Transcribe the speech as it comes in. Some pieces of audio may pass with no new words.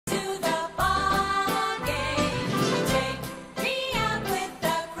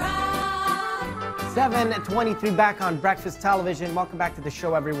7:23 back on Breakfast Television. Welcome back to the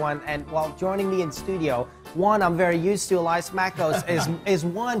show, everyone. And while joining me in studio, one I'm very used to, Elias Makos, is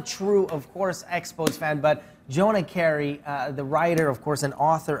one true, of course, Expos fan, but Jonah Keri, the writer, of course, and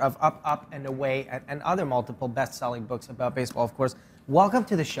author of Up, Up, and Away, and other multiple best-selling books about baseball, of course. Welcome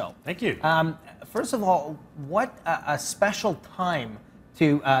to the show. Thank you. First of all, what a special time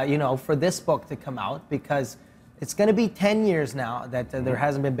to, for this book to come out, because it's going to be 10 years now that there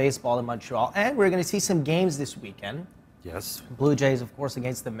hasn't been baseball in Montreal, and we're going to see some games this weekend. Yes. Blue Jays, of course,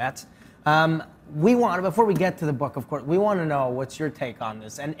 against the Mets. Before we get to the book, of course, we want to know what's your take on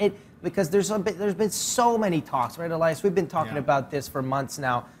this, and because there's been so many talks, right, Elias? We've been talking about this for months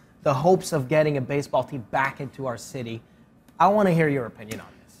now. The hopes of getting a baseball team back into our city. I want to hear your opinion on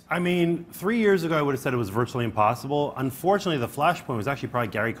this. I mean, 3 years ago, I would have said it was virtually impossible. Unfortunately, the flashpoint was actually probably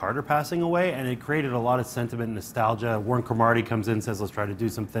Gary Carter passing away, and it created a lot of sentiment and nostalgia. Warren Cromartie comes in and says, let's try to do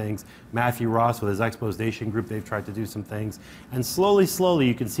some things. Matthew Ross with his Expos Nation group, they've tried to do some things. And slowly,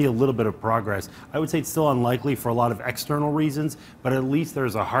 you can see a little bit of progress. I would say it's still unlikely for a lot of external reasons, but at least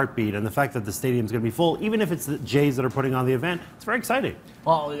there's a heartbeat. And the fact that the stadium's going to be full, even if it's the Jays that are putting on the event, it's very exciting.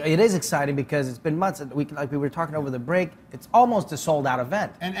 Well, it is exciting because it's been months. Like we were talking over the break, it's almost a sold-out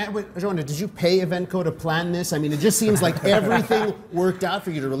event. And Jonah, did you pay Eventco to plan this? I mean, it just seems like everything worked out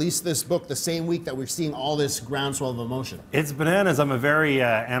for you to release this book the same week that we're seeing all this groundswell of emotion. It's bananas. I'm a very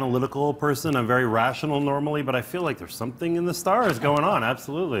analytical person. I'm very rational normally, but I feel like there's something in the stars going on.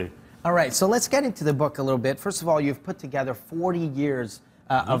 Absolutely. All right, so let's get into the book a little bit. First of all, you've put together 40 years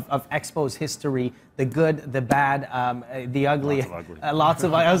of Expos history, the good, the bad, the ugly. Lots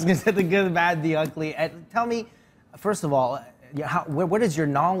of ugly. I was going to say the good, the bad, the ugly. Tell me, first of all, where does your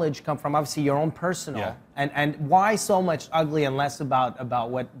knowledge come from? Obviously, your own personal, and why so much ugly and less about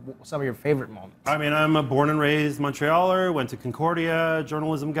what some of your favorite moments? I mean, I'm a born and raised Montrealer, went to Concordia,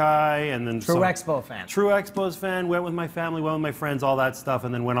 journalism guy, and then True Expo fan. True Expos fan, went with my family, went with my friends, all that stuff,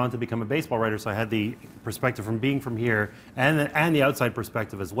 and then went on to become a baseball writer, so I had the perspective from being from here and the outside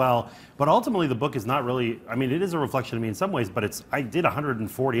perspective as well. But ultimately, the book is not really, I mean, it is a reflection of me in some ways, but I did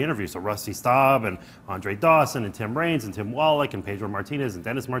 140 interviews, so Rusty Staub and Andre Dawson and Tim Raines and Tim Wallach and Pedro Martinez and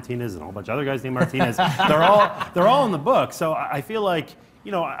Dennis Martinez and a whole bunch of other guys named Martinez. They're all in the book. So I feel like,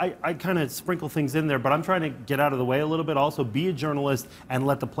 I kind of sprinkle things in there, but I'm trying to get out of the way a little bit, also be a journalist and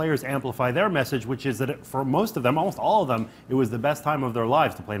let the players amplify their message, which is that for most of them, almost all of them, it was the best time of their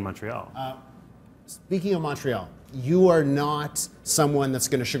lives to play in Montreal. Speaking of Montreal, you are not someone that's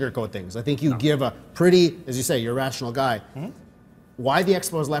going to sugarcoat things. I think you give a pretty, as you say, you're a rational guy. Why the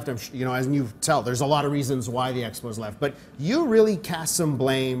Expos left, as you tell, there's a lot of reasons why the Expos left, but you really cast some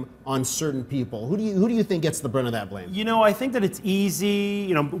blame on certain people. Who do you think gets the brunt of that blame? I think that it's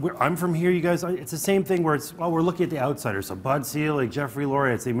easy. I'm from here, you guys. It's the same thing where we're looking at the outsiders. So Bud Selig, Jeffrey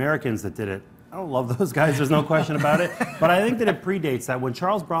Loria, it's the Americans that did it. I don't love those guys, there's no question about it. But I think that it predates that. When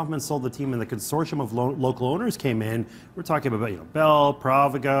Charles Bronfman sold the team and the consortium of local owners came in, we're talking about Bell,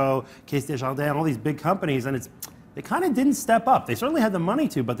 Provigo, Caisse Desjardins, all these big companies, and they kind of didn't step up. They certainly had the money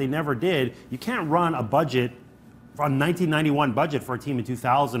to, but they never did. You can't run a budget, a 1991 budget for a team in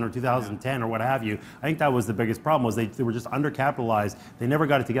 2000 or 2010 or what have you. I think that was the biggest problem, was they were just undercapitalized. They never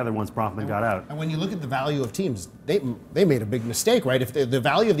got it together once Bronfman got out. And when you look at the value of teams, they made a big mistake, right? If the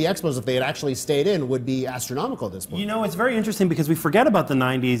value of the Expos, if they had actually stayed in, would be astronomical at this point. It's very interesting because we forget about the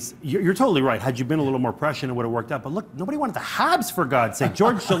 90s. You're totally right. Had you been a little more prescient, it would have worked out. But look, nobody wanted the Habs, for God's sake.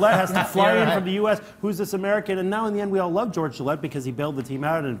 George Gillette has to fly in from the U.S. Who's this American? And now in the end, we all love George Gillette because he bailed the team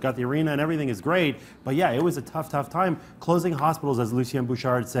out and got the arena and everything is great. But yeah, it was a tough time. Closing hospitals, as Lucien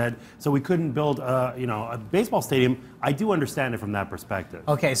Bouchard said, so we couldn't build a baseball stadium. I do understand it from that perspective.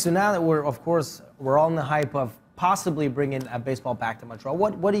 Okay, so now that we're all in the hype of possibly bringing a baseball back to Montreal,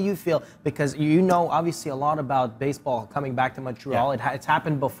 what do you feel? Because obviously a lot about baseball coming back to Montreal. It's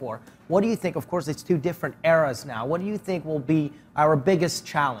happened before. What do you think? Of course, it's two different eras now. What do you think will be our biggest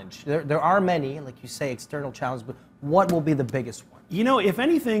challenge? There are many, like you say, external challenges, but what will be the biggest one? If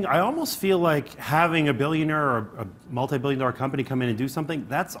anything, I almost feel like having a billionaire or a multi-billion-dollar company come in and do something,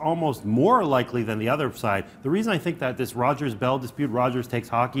 that's almost more likely than the other side. The reason I think that this Rogers-Bell dispute, Rogers takes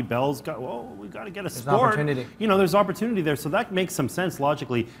hockey, Bell's got, we've got to get a sport. There's opportunity. There's opportunity there, so that makes some sense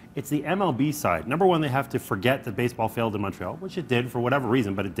logically. It's the MLB side. Number one, they have to forget that baseball failed in Montreal, which it did for whatever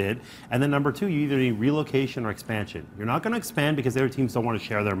reason, but it did. And then number two, you either need relocation or expansion. You're not going to expand because the other teams don't want to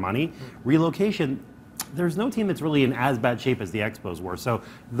share their money. Relocation, there's no team that's really in as bad shape as the Expos were. So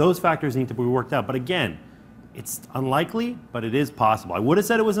those factors need to be worked out. But again, it's unlikely, but it is possible. I would have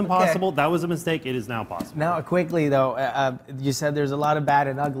said it was impossible. Okay. That was a mistake. It is now possible. Now, quickly, though, you said there's a lot of bad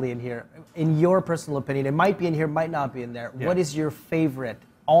and ugly in here. In your personal opinion, it might be in here, might not be in there. Yeah. What is your favorite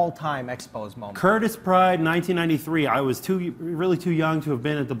all-time Expos moment? Curtis Pride, 1993. I was really too young to have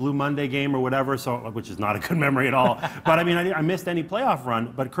been at the Blue Monday game or whatever, so which is not a good memory at all. But I mean, I missed any playoff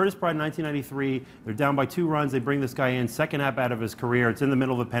run. But Curtis Pride, 1993. They're down by 2 runs. They bring this guy in, second at-bat of his career. It's in the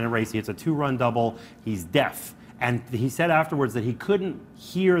middle of a pennant race. He hits a 2-run double. He's deaf. And he said afterwards that he couldn't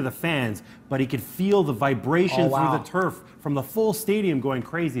hear the fans, but he could feel the vibration through the turf from the full stadium going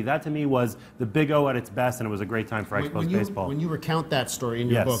crazy. That to me was the Big O at its best, and it was a great time for Expos baseball. When you recount that story in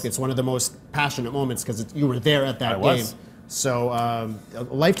your book, it's one of the most passionate moments because you were there at that game. So a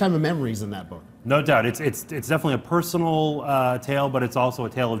lifetime of memories in that book. No doubt. It's definitely a personal tale, but it's also a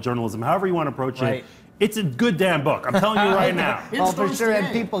tale of journalism. However you want to approach it. It's a good damn book. I'm telling you right now. Well, for sure.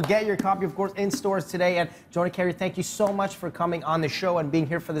 And people, get your copy, of course, in stores today. And Jonah Keri, thank you so much for coming on the show and being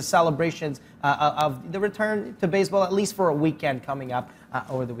here for the celebrations of the return to baseball, at least for a weekend coming up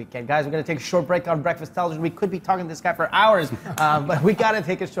over the weekend. Guys, we're going to take a short break on Breakfast Television. We could be talking to this guy for hours, but we got to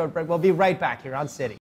take a short break. We'll be right back here on City.